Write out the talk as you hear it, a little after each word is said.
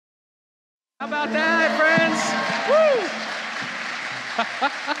How about that, friends? Woo!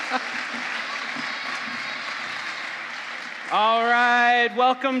 All right,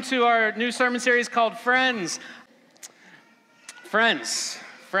 welcome to our new sermon series called Friends. Friends.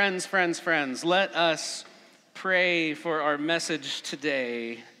 Let us pray for our message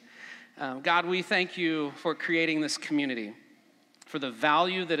today. God, we thank you for creating this community, for the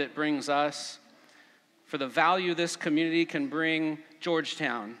value that it brings us, for the value this community can bring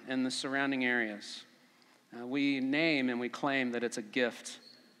Georgetown and the surrounding areas. We name and we claim that it's a gift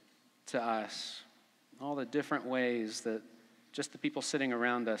to us. All the different ways that just the people sitting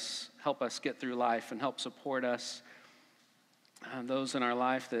around us help us get through life and help support us. Those in our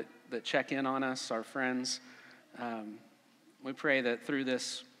life that check in on us, our friends. We pray that through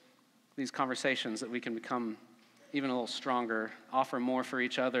these conversations that we can become even a little stronger, offer more for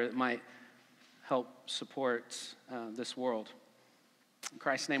each other that might help support this world. In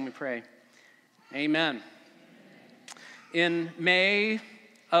Christ's name we pray. Amen. In May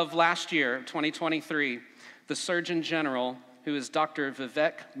of last year, 2023, the Surgeon General, who is Dr.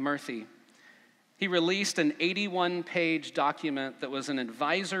 Vivek Murthy, he released an 81-page document that was an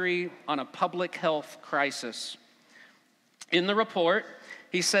advisory on a public health crisis. In the report,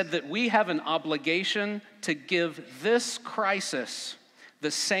 he said that we have an obligation to give this crisis the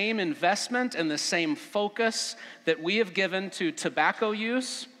same investment and the same focus that we have given to tobacco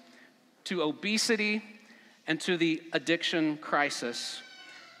use, to obesity, and to the addiction crisis.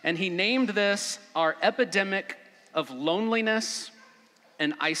 And he named this our epidemic of loneliness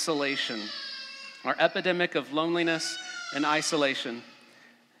and isolation. Our epidemic of loneliness and isolation.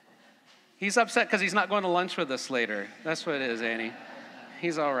 He's upset because he's not going to lunch with us later. That's what it is, Annie.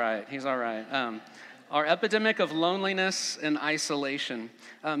 He's all right. Our epidemic of loneliness and isolation.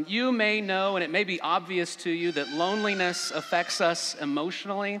 You may know, and it may be obvious to you, that loneliness affects us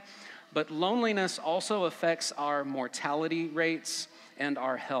emotionally, but loneliness also affects our mortality rates and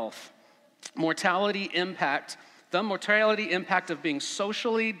our health. The mortality impact of being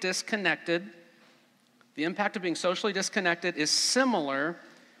socially disconnected, the impact of being socially disconnected is similar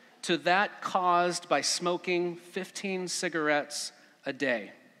to that caused by smoking 15 cigarettes a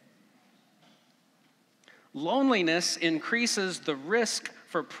day. Loneliness increases the risk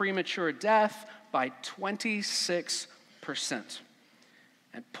for premature death by 26%.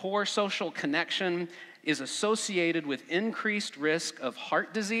 And poor social connection is associated with increased risk of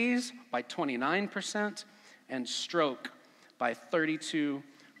heart disease by 29% and stroke by 32%.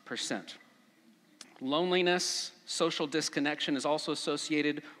 Loneliness, social disconnection is also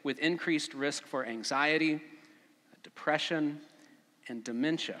associated with increased risk for anxiety, depression, and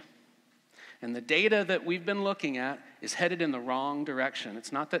dementia. And the data that we've been looking at is headed in the wrong direction.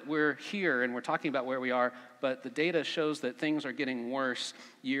 It's not that we're here and we're talking about where we are, but the data shows that things are getting worse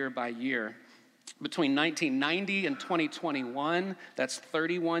year by year. Between 1990 and 2021, that's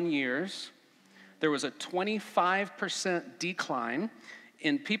 31 years, there was a 25% decline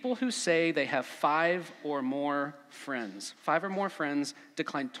in people who say they have 5 or more friends. 5 or more friends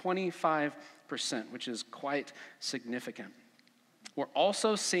declined 25%, which is quite significant. We're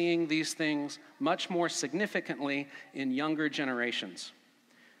also seeing these things much more significantly in younger generations.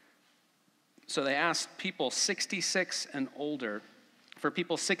 So they asked people 66 and older. For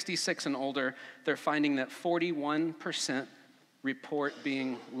people 66 and older, they're finding that 41% report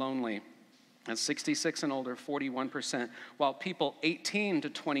being lonely. That's 66 and older, 41%. While people 18 to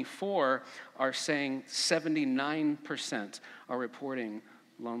 24 are saying 79% are reporting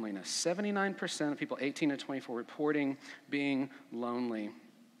loneliness. 79% of people 18 to 24 reporting being lonely.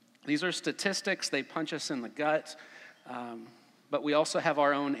 These are statistics. They punch us in the gut. But we also have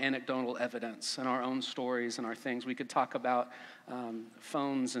our own anecdotal evidence and our own stories and our things. We could talk about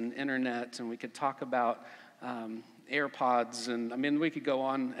phones and internet, and we could talk about AirPods, and we could go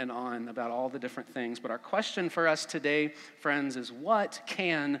on and on about all the different things. But our question for us today, friends, is what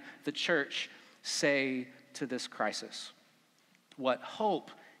can the church say to this crisis? What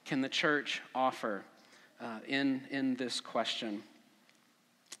hope can the church offer in this question?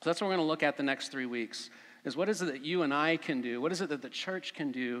 So that's what we're going to look at the next 3 weeks, is what is it that you and I can do? What is it that the church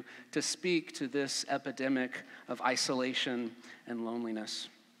can do to speak to this epidemic of isolation and loneliness?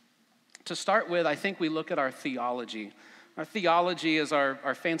 To start with, I think we look at our theology. Our theology is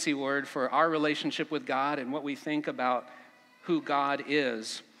our fancy word for our relationship with God and what we think about who God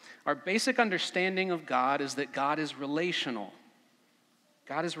is. Our basic understanding of God is that God is relational.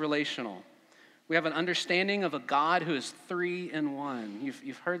 God is relational. We have an understanding of a God who is three in one.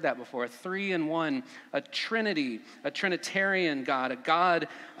 You've heard that before, three in one, a Trinity, a Trinitarian God, a God,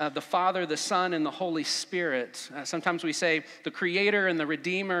 the Father, the Son, and the Holy Spirit. Sometimes we say the Creator and the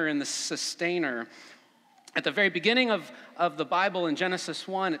Redeemer and the Sustainer. At the very beginning of the Bible in Genesis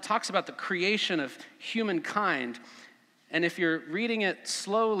 1, it talks about the creation of humankind. And if you're reading it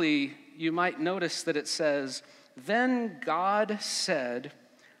slowly, you might notice that it says, "Then God said,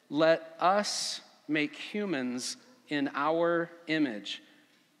 'Let us make humans in our image,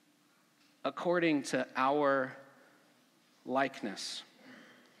 according to our likeness.'"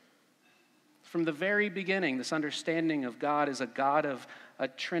 From the very beginning, this understanding of God is a God of a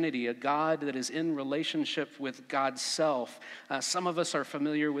Trinity, a God that is in relationship with God's self. Some of us are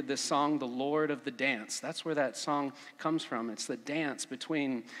familiar with this song, "The Lord of the Dance." That's where that song comes from. It's the dance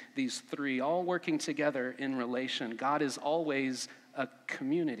between these three, all working together in relation. God is always a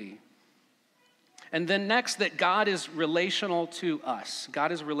community. And then next, that God is relational to us.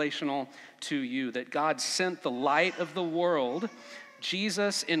 God is relational to you, that God sent the light of the world,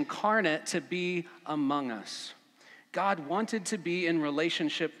 Jesus incarnate, to be among us. God wanted to be in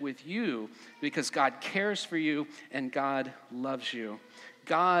relationship with you because God cares for you and God loves you.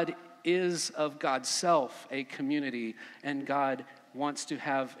 God is of God's self a community, and God wants to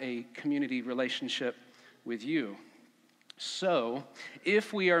have a community relationship with you. So,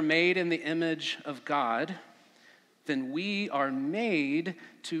 if we are made in the image of God, then we are made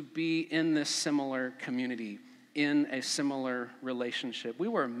to be in this similar community, in a similar relationship. We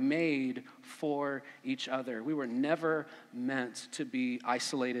were made for each other. We were never meant to be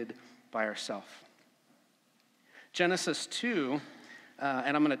isolated by ourselves. Genesis 2,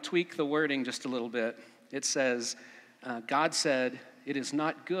 and I'm going to tweak the wording just a little bit. It says, God said, "It is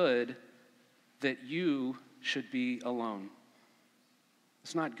not good that you should be alone."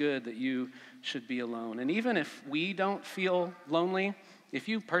 It's not good that you should be alone. And even if we don't feel lonely, if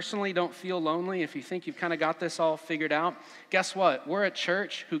you personally don't feel lonely, if you think you've kind of got this all figured out, guess what? We're a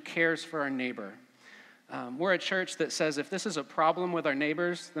church who cares for our neighbor. We're a church that says if this is a problem with our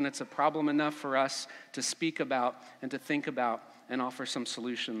neighbors, then it's a problem enough for us to speak about and to think about and offer some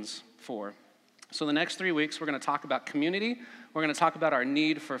solutions for. So the next 3 weeks, we're going to talk about community. We're going to talk about our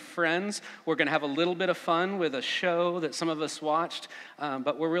need for friends. We're going to have a little bit of fun with a show that some of us watched,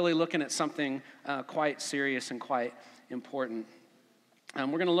 but we're really looking at something quite serious and quite important. We're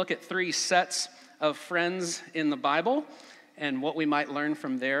going to look at 3 sets of friends in the Bible and what we might learn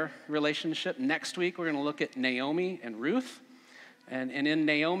from their relationship. Next week, we're going to look at Naomi and Ruth. And in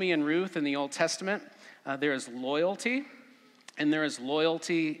Naomi and Ruth in the Old Testament, there is loyalty, and there is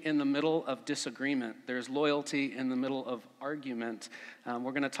loyalty in the middle of disagreement. There's loyalty in the middle of argument.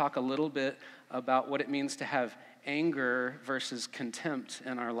 We're going to talk a little bit about what it means to have anger versus contempt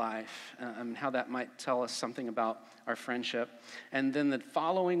in our life, and how that might tell us something about our friendship. And then the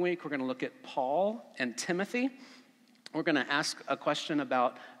following week, we're going to look at Paul and Timothy. We're going to ask a question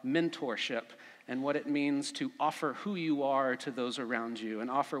about mentorship and what it means to offer who you are to those around you and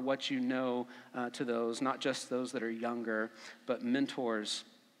offer what you know to those, not just those that are younger, but mentors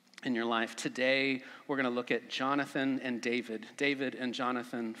in your life. Today, we're going to look at Jonathan and David and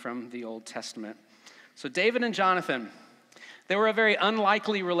Jonathan from the Old Testament. So David and Jonathan, they were a very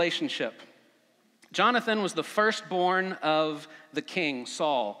unlikely relationship. Jonathan was the firstborn of the king,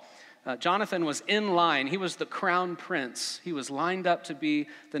 Saul. Jonathan was in line. He was the crown prince. He was lined up to be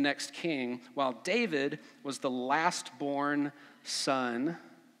the next king, while David was the last-born son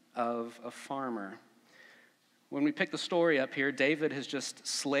of a farmer. When we pick the story up here, David has just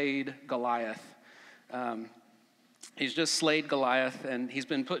slayed Goliath. He's just slayed Goliath, and he's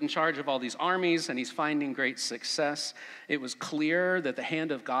been put in charge of all these armies, and he's finding great success. It was clear that the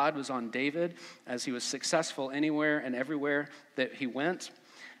hand of God was on David as he was successful anywhere and everywhere that he went.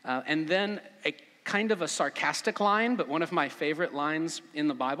 And then a kind of a sarcastic line, but one of my favorite lines in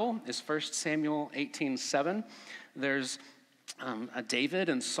the Bible is 1 Samuel 18:7. There's David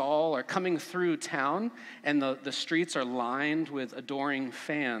and Saul are coming through town, and the streets are lined with adoring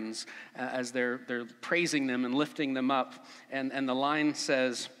fans as they're praising them and lifting them up. And the line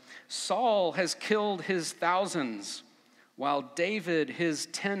says, "Saul has killed his thousands, while David his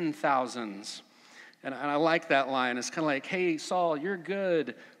 10,000s." And I like that line. It's kind of like, hey, Saul, you're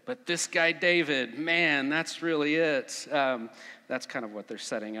good, but this guy David, man, that's really it. That's kind of what they're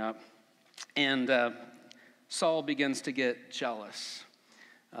setting up. And Saul begins to get jealous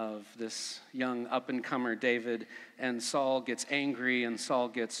of this young up-and-comer David, and Saul gets angry, and Saul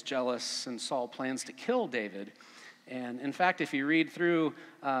gets jealous, and Saul plans to kill David. And in fact, if you read through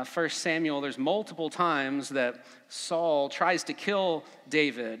 1 Samuel, there's multiple times that Saul tries to kill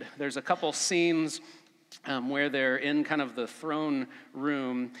David. There's a couple scenes where they're in kind of the throne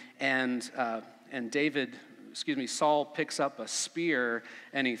room, and Saul picks up a spear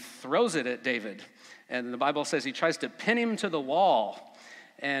and he throws it at David. And the Bible says he tries to pin him to the wall,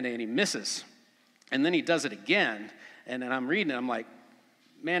 and he misses. And then he does it again. And then I'm reading it, I'm like,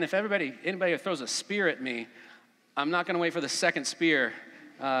 man, if anybody throws a spear at me, I'm not going to wait for the second spear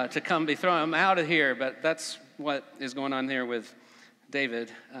to come be thrown. I'm out of here. But that's what is going on here with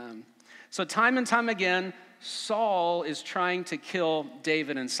David. So time and time again, Saul is trying to kill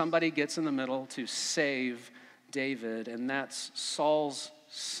David, and somebody gets in the middle to save David, and that's Saul's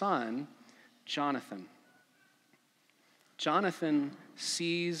son, Jonathan. Jonathan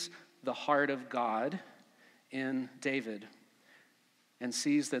sees the heart of God in David and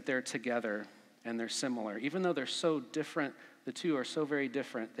sees that they're together and they're similar. Even though they're so different, the two are so very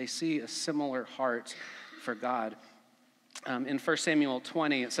different, they see a similar heart for God. In 1 Samuel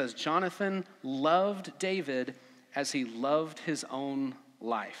 20, it says, Jonathan loved David as he loved his own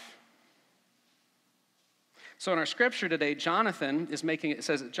life. So in our scripture today, Jonathan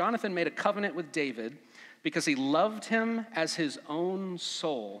made a covenant with David because he loved him as his own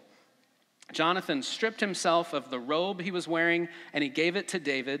soul. Jonathan stripped himself of the robe he was wearing, and he gave it to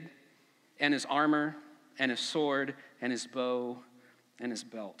David, and his armor, and his sword, and his bow, and his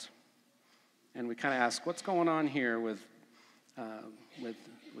belt. And we kind of ask, what's going on here with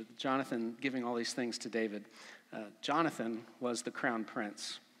Jonathan giving all these things to David? Jonathan was the crown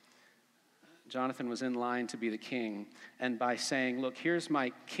prince. Jonathan was in line to be the king. And by saying, look, here's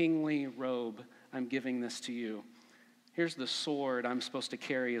my kingly robe, I'm giving this to you. Here's the sword I'm supposed to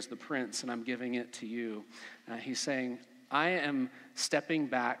carry as the prince, and I'm giving it to you. He's saying, I am stepping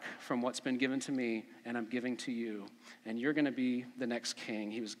back from what's been given to me, and I'm giving to you, and you're going to be the next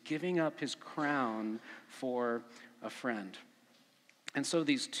king. He was giving up his crown for a friend. And so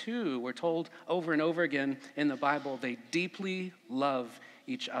these two, we're told over and over again in the Bible, they deeply love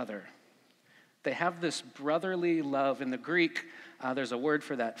each other. They have this brotherly love. In the Greek, there's a word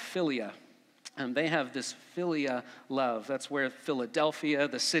for that, philia. And they have this philia love. That's where Philadelphia,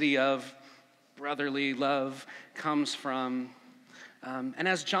 the city of brotherly love, comes from. And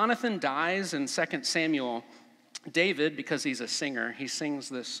as Jonathan dies in 2 Samuel, David, because he's a singer, he sings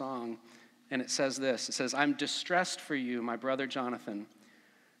this song. And it says this. It says, I'm distressed for you, my brother Jonathan.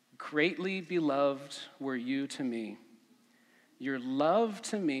 Greatly beloved were you to me. Your love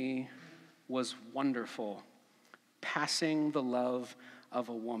to me was wonderful, passing the love of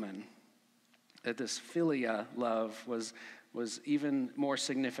a woman. That this philia love was even more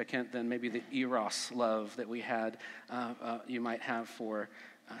significant than maybe the eros love that you might have for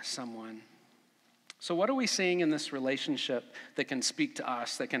someone. So what are we seeing in this relationship that can speak to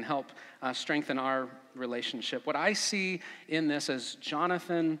us, that can help strengthen our relationship? What I see in this as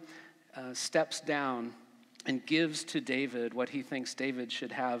Jonathan steps down and gives to David what he thinks David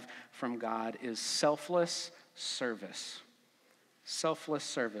should have from God is selfless service. Selfless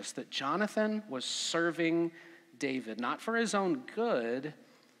service. That Jonathan was serving David, not for his own good,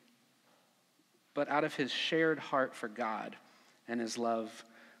 but out of his shared heart for God and his love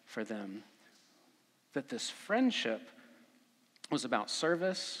for them. That this friendship was about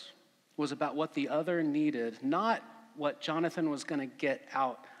service, was about what the other needed, not what Jonathan was going to get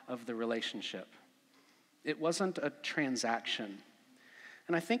out of the relationship. It wasn't a transaction.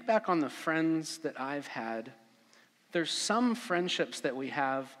 And I think back on the friends that I've had. There's some friendships that we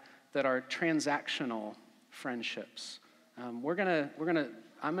have that are transactional friendships. I'm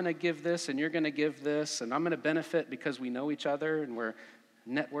gonna give this, and you're gonna give this, and I'm gonna benefit because we know each other, and we're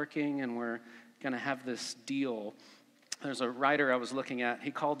networking, and we're gonna have this deal. There's a writer I was looking at.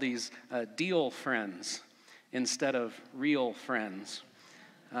 He called these deal friends instead of real friends.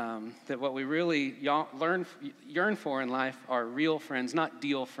 That what we really yearn for in life are real friends, not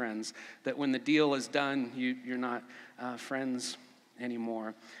deal friends. That when the deal is done, you're not friends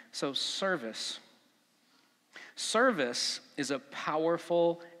anymore. So service. Service is a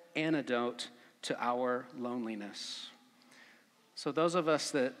powerful antidote to our loneliness. So those of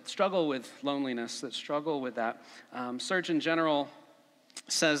us that struggle with loneliness, that struggle with that, Surgeon General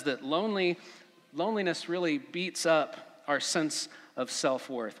says that loneliness really beats up our sense of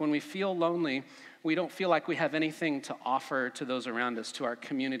self-worth. When we feel lonely, we don't feel like we have anything to offer to those around us, to our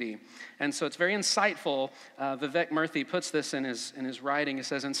community. And so it's very insightful. Vivek Murthy puts this in his writing. He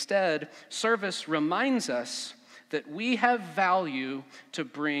says, instead, service reminds us that we have value to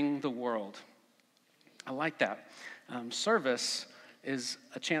bring the world. I like that. Service is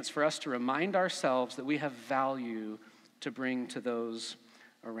a chance for us to remind ourselves that we have value to bring to those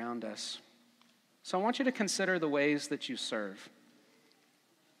around us. So I want you to consider the ways that you serve.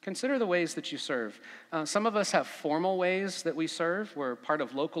 Consider the ways that you serve. Some of us have formal ways that we serve. We're part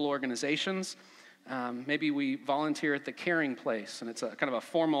of local organizations. Maybe we volunteer at the Caring Place, and it's a kind of a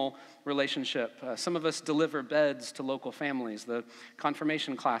formal relationship. Some of us deliver beds to local families. The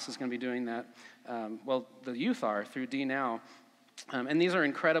confirmation class is going to be doing that. The youth are through D Now. And these are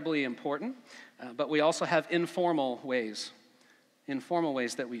incredibly important, but we also have informal ways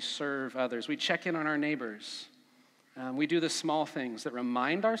that we serve others. We check in on our neighbors. We do the small things that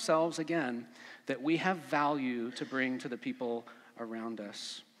remind ourselves again that we have value to bring to the people around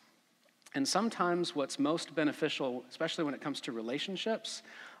us. And sometimes what's most beneficial, especially when it comes to relationships,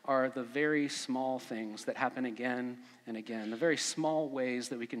 are the very small things that happen again and again, the very small ways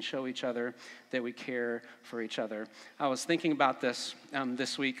that we can show each other that we care for each other. I was thinking about this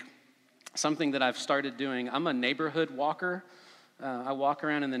this week, something that I've started doing. I'm a neighborhood walker. I walk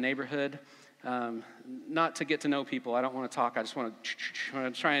around in the neighborhood, not to get to know people. I don't want to talk. I just want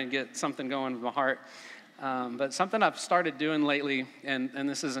to try and get something going with my heart. But something I've started doing lately, and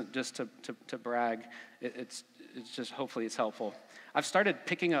this isn't just to brag, it's just hopefully it's helpful. I've started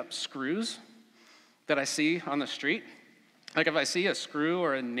picking up screws that I see on the street. Like if I see a screw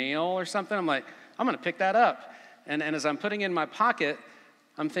or a nail or something, I'm like, I'm going to pick that up. And as I'm putting it in my pocket,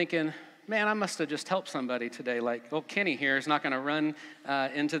 I'm thinking, man, I must have just helped somebody today. Like, Kenny here is not going to run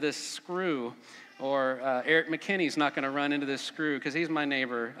into this screw, or Eric McKinney's not going to run into this screw because he's my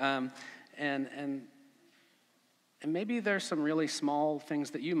neighbor. And maybe there's some really small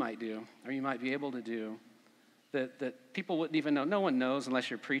things that you might do, or you might be able to do, that people wouldn't even know. No one knows unless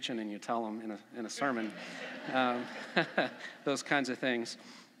you're preaching and you tell them in a sermon. Those kinds of things.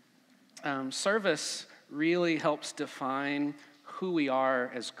 Service really helps define who we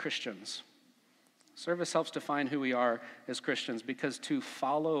are as Christians. Service helps define who we are as Christians, because to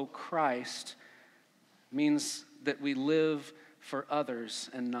follow Christ means that we live for others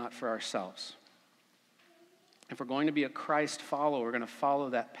and not for ourselves. If we're going to be a Christ follower, we're going to follow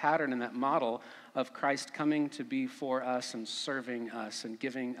that pattern and that model of Christ coming to be for us and serving us and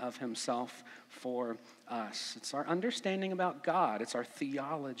giving of himself for us. It's our understanding about God. It's our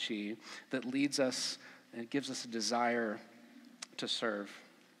theology that leads us and gives us a desire to serve.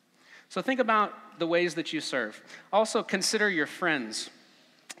 So think about the ways that you serve. Also consider your friends.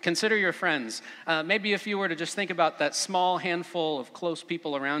 Consider your friends. Maybe if you were to just think about that small handful of close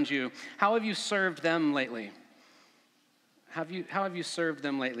people around you, how have you served them lately? How have you served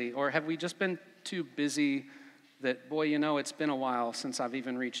them lately? Or have we just been too busy that, boy, it's been a while since I've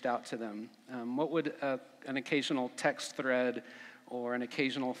even reached out to them? What would an occasional text thread or an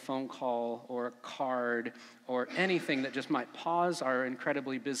occasional phone call or a card or anything that just might pause our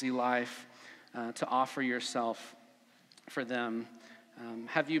incredibly busy life to offer yourself for them?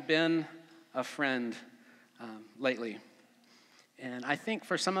 Have you been a friend lately? And I think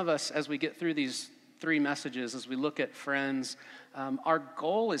for some of us, as we get through these 3 messages, as we look at friends, our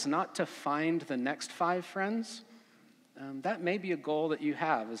goal is not to find the next 5 friends. That may be a goal that you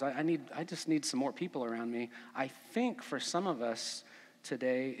have, is I just need some more people around me. I think for some of us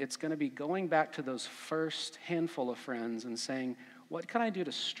today, it's going to be going back to those first handful of friends and saying, what can I do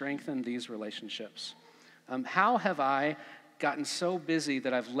to strengthen these relationships? How have I gotten so busy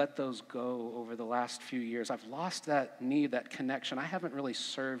that I've let those go over the last few years? I've lost that need, that connection. I haven't really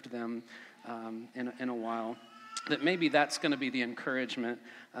served them in a while. That maybe that's going to be the encouragement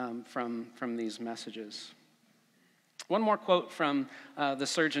from these messages. One more quote from the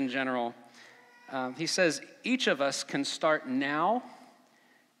Surgeon General. He says, each of us can start now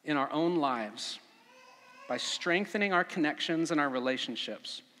in our own lives by strengthening our connections and our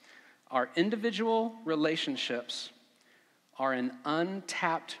relationships. Our individual relationships are an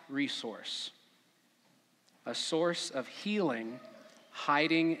untapped resource, a source of healing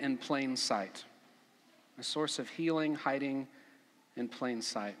hiding in plain sight. A source of healing hiding in plain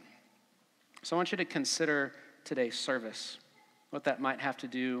sight. So I want you to consider today's service, what that might have to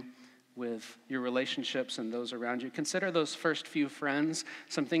do with your relationships and those around you. Consider those first few friends,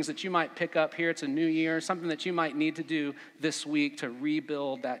 some things that you might pick up here. It's a new year, something that you might need to do this week to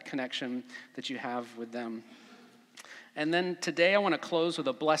rebuild that connection that you have with them. And then today I want to close with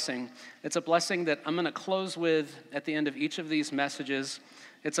a blessing. It's a blessing that I'm going to close with at the end of each of these messages.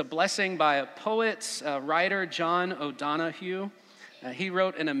 It's a blessing by a poet, writer, John O'Donohue. He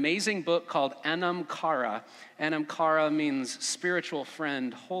wrote an amazing book called Anam Cara. Anam Cara means spiritual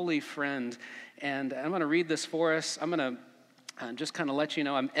friend, holy friend. And I'm going to read this for us. I'm going to just kind of let you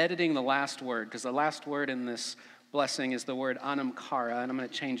know I'm editing the last word, because the last word in this blessing is the word anamkara, and I'm going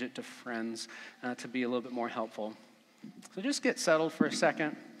to change it to friends to be a little bit more helpful. So just get settled for a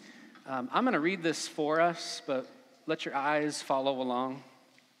second. I'm going to read this for us, but let your eyes follow along.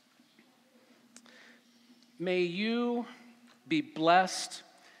 May you be blessed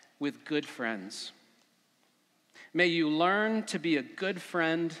with good friends. May you learn to be a good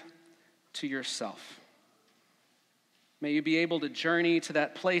friend to yourself. May you be able to journey to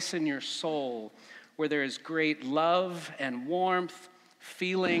that place in your soul where there is great love and warmth,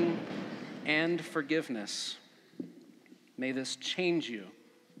 feeling, and forgiveness. May this change you.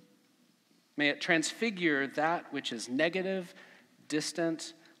 May it transfigure that which is negative,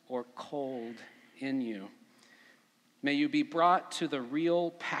 distant, or cold in you. May you be brought to the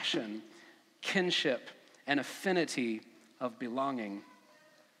real passion, kinship, and affinity of belonging.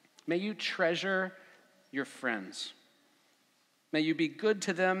 May you treasure your friends. May you be good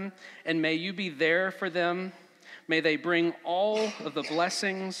to them, and may you be there for them. May they bring all of the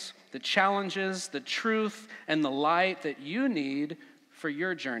blessings, the challenges, the truth, and the light that you need for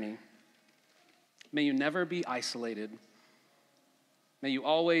your journey. May you never be isolated. May you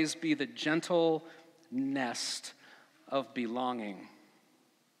always be the gentle nest of belonging.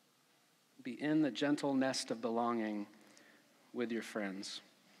 Be in the gentle nest of belonging with your friends.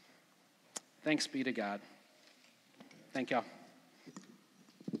 Thanks be to God. Thank y'all.